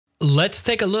Let's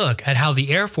take a look at how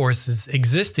the Air Force's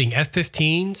existing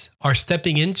F-15s are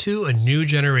stepping into a new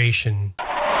generation.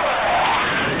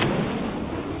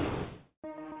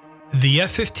 The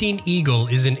F-15 Eagle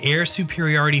is an air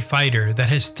superiority fighter that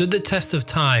has stood the test of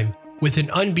time with an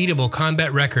unbeatable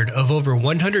combat record of over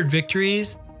 100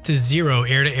 victories to 0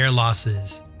 air-to-air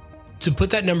losses. To put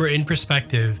that number in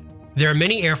perspective, there are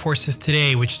many air forces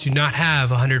today which do not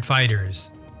have 100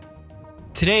 fighters.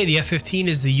 Today, the F-15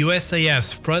 is the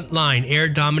USAF's frontline air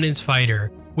dominance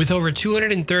fighter, with over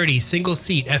 230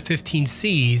 single-seat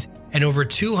F-15Cs and over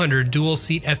 200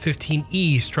 dual-seat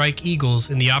F-15E Strike Eagles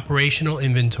in the operational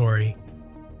inventory.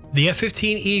 The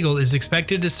F-15 Eagle is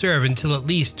expected to serve until at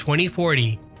least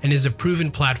 2040 and is a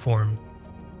proven platform.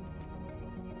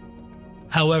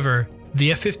 However,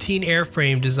 the F-15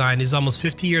 airframe design is almost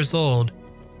 50 years old,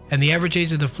 and the average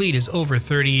age of the fleet is over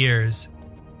 30 years.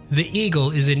 The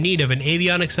Eagle is in need of an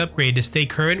avionics upgrade to stay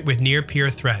current with near-peer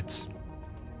threats.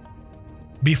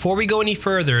 Before we go any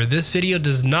further, this video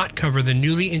does not cover the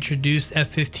newly introduced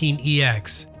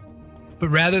F-15EX, but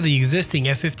rather the existing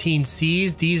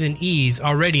F-15Cs, Ds, and Es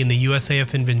already in the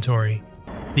USAF inventory.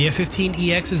 The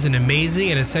F-15EX is an amazing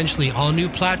and essentially all-new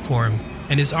platform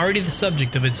and is already the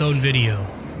subject of its own video.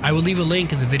 I will leave a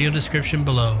link in the video description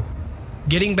below.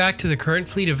 Getting back to the current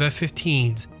fleet of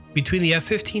F-15s, between the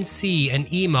F-15C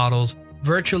and E models,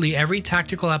 virtually every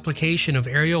tactical application of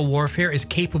aerial warfare is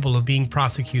capable of being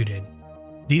prosecuted.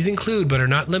 These include, but are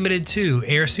not limited to,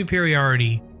 air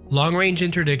superiority, long-range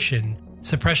interdiction,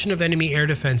 suppression of enemy air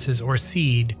defenses or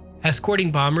SEAD,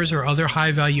 escorting bombers or other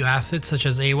high-value assets such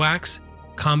as AWACS,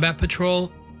 combat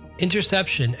patrol,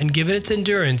 interception, and given its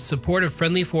endurance, support of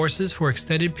friendly forces for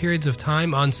extended periods of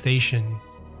time on station.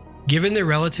 Given their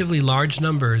relatively large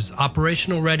numbers,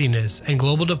 operational readiness, and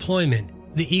global deployment,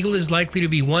 the Eagle is likely to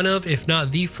be one of, if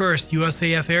not the first,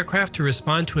 USAF aircraft to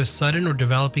respond to a sudden or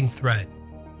developing threat.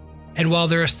 And while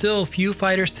there are still few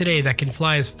fighters today that can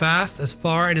fly as fast, as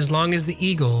far, and as long as the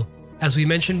Eagle, as we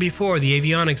mentioned before, the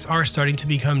avionics are starting to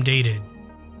become dated.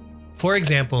 For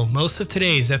example, most of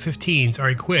today's F-15s are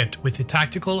equipped with the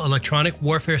Tactical Electronic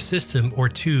Warfare System, or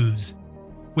TEWS,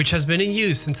 which has been in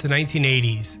use since the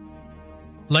 1980s.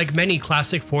 Like many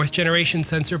classic 4th-generation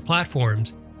sensor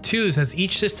platforms, TEWS has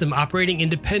each system operating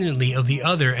independently of the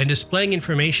other and displaying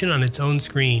information on its own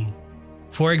screen.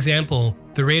 For example,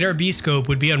 the radar B-scope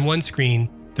would be on one screen,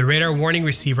 the radar warning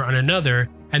receiver on another,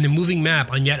 and the moving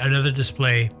map on yet another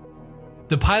display.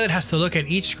 The pilot has to look at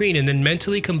each screen and then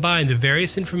mentally combine the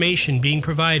various information being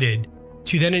provided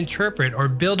to then interpret or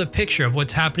build a picture of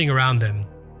what's happening around them.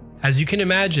 As you can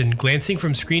imagine, glancing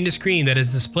from screen to screen that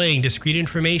is displaying discrete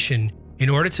information in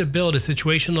order to build a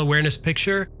situational awareness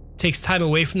picture takes time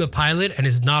away from the pilot and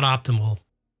is not optimal.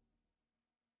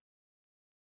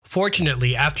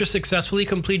 Fortunately, after successfully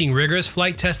completing rigorous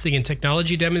flight testing and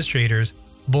technology demonstrators,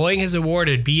 Boeing has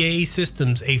awarded BAE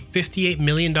Systems a $58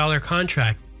 million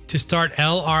contract to start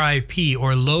LRIP,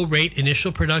 or Low Rate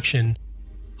Initial Production,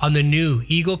 on the new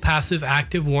Eagle Passive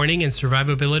Active Warning and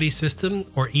Survivability System,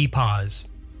 or EPAWSS.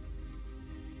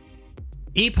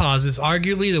 EPAWSS is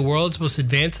arguably the world's most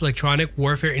advanced electronic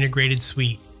warfare integrated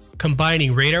suite,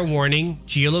 combining radar warning,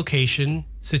 geolocation,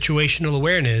 situational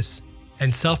awareness,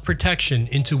 and self-protection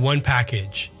into one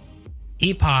package.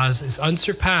 EPAWSS is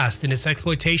unsurpassed in its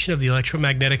exploitation of the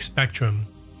electromagnetic spectrum,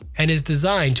 and is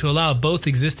designed to allow both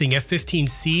existing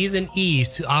F-15Cs and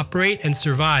Es to operate and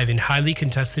survive in highly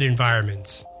contested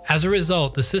environments. As a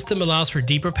result, the system allows for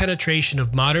deeper penetration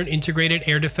of modern integrated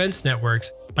air defense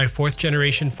networks by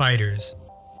 4th-generation fighters.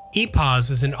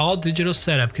 EPAWSS is an all-digital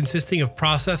setup consisting of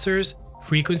processors,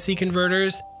 frequency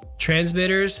converters,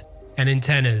 transmitters, and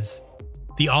antennas.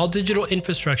 The all-digital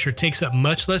infrastructure takes up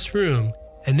much less room,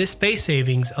 and this space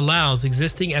savings allows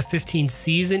existing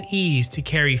F-15Cs and Es to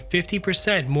carry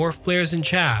 50% more flares and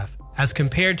chaff as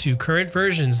compared to current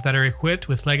versions that are equipped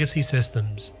with legacy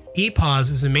systems.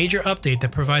 EPAWSS is a major update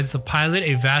that provides the pilot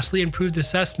a vastly improved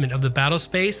assessment of the battle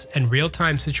space and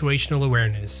real-time situational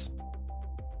awareness.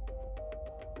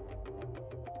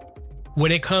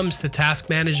 When it comes to task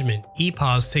management,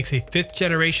 EPAWSS takes a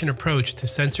 5th-generation approach to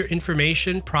sensor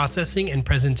information, processing, and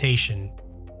presentation.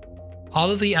 All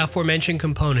of the aforementioned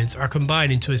components are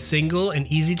combined into a single and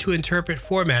easy-to-interpret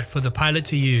format for the pilot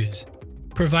to use,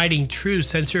 providing true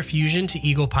sensor fusion to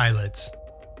Eagle pilots.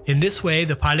 In this way,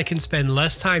 the pilot can spend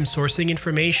less time sourcing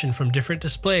information from different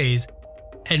displays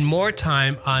and more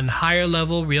time on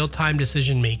higher-level real-time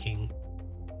decision-making.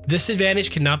 This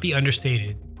advantage cannot be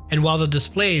understated. And while the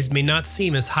displays may not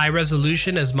seem as high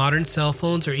resolution as modern cell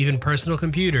phones or even personal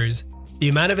computers, the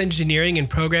amount of engineering and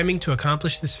programming to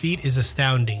accomplish this feat is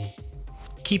astounding.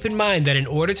 Keep in mind that in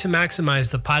order to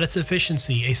maximize the pilot's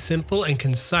efficiency, a simple and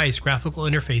concise graphical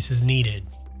interface is needed.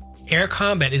 Air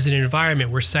combat is an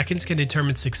environment where seconds can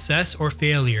determine success or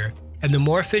failure, and the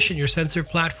more efficient your sensor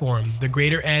platform, the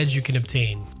greater edge you can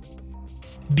obtain.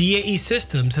 BAE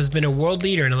Systems has been a world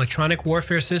leader in electronic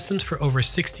warfare systems for over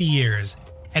 60 years,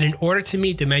 and in order to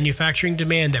meet the manufacturing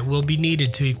demand that will be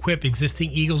needed to equip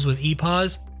existing Eagles with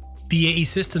EPAWSS, BAE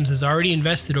Systems has already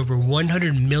invested over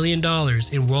 $100 million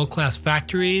in world-class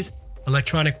factories,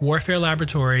 electronic warfare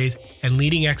laboratories, and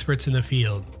leading experts in the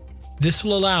field. This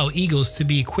will allow Eagles to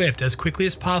be equipped as quickly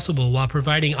as possible while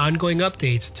providing ongoing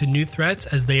updates to new threats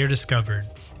as they are discovered.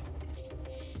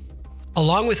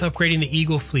 Along with upgrading the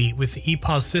Eagle fleet with the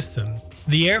EPAWSS system,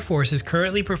 the Air Force is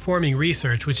currently performing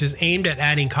research which is aimed at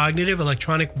adding cognitive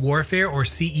electronic warfare, or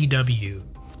CEW.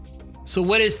 So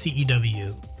what is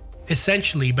CEW?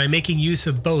 Essentially, by making use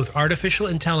of both artificial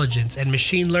intelligence and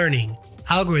machine learning,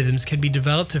 algorithms can be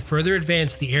developed to further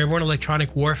advance the airborne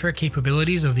electronic warfare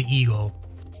capabilities of the Eagle.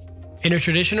 In a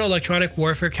traditional electronic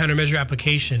warfare countermeasure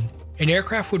application, an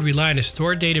aircraft would rely on a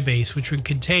stored database which would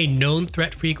contain known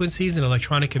threat frequencies and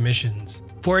electronic emissions.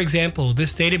 For example,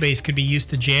 this database could be used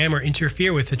to jam or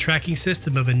interfere with the tracking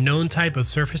system of a known type of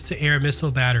surface-to-air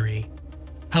missile battery.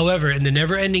 However, in the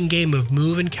never-ending game of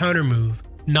move and counter-move,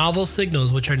 novel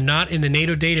signals which are not in the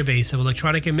NATO database of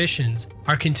electronic emissions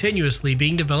are continuously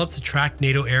being developed to track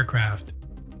NATO aircraft.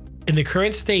 In the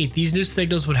current state, these new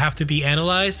signals would have to be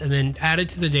analyzed and then added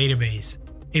to the database,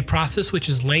 a process which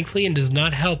is lengthy and does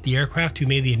not help the aircraft who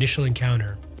made the initial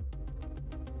encounter.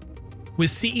 With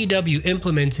CEW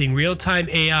implementing real-time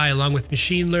AI along with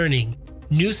machine learning,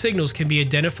 new signals can be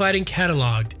identified and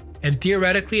cataloged, and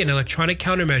theoretically an electronic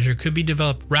countermeasure could be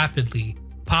developed rapidly,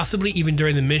 possibly even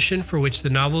during the mission for which the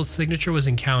novel signature was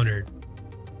encountered.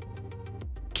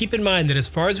 Keep in mind that as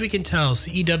far as we can tell,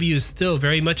 CEW is still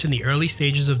very much in the early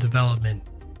stages of development.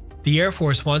 The Air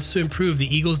Force wants to improve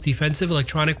the Eagle's defensive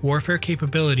electronic warfare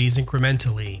capabilities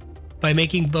incrementally, by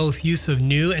making both use of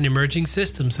new and emerging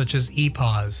systems such as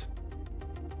EPAWSS.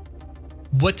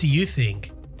 What do you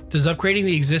think? Does upgrading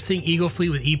the existing Eagle fleet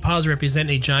with EPAWSS represent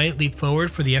a giant leap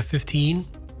forward for the F-15?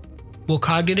 Will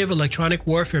cognitive electronic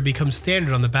warfare become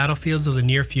standard on the battlefields of the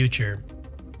near future?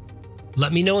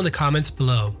 Let me know in the comments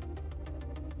below.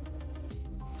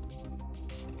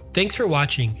 Thanks for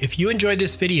watching. If you enjoyed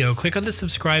this video, click on the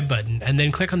subscribe button and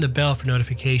then click on the bell for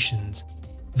notifications.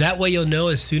 That way you'll know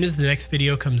as soon as the next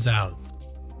video comes out.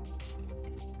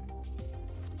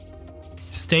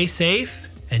 Stay safe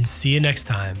and see you next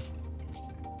time.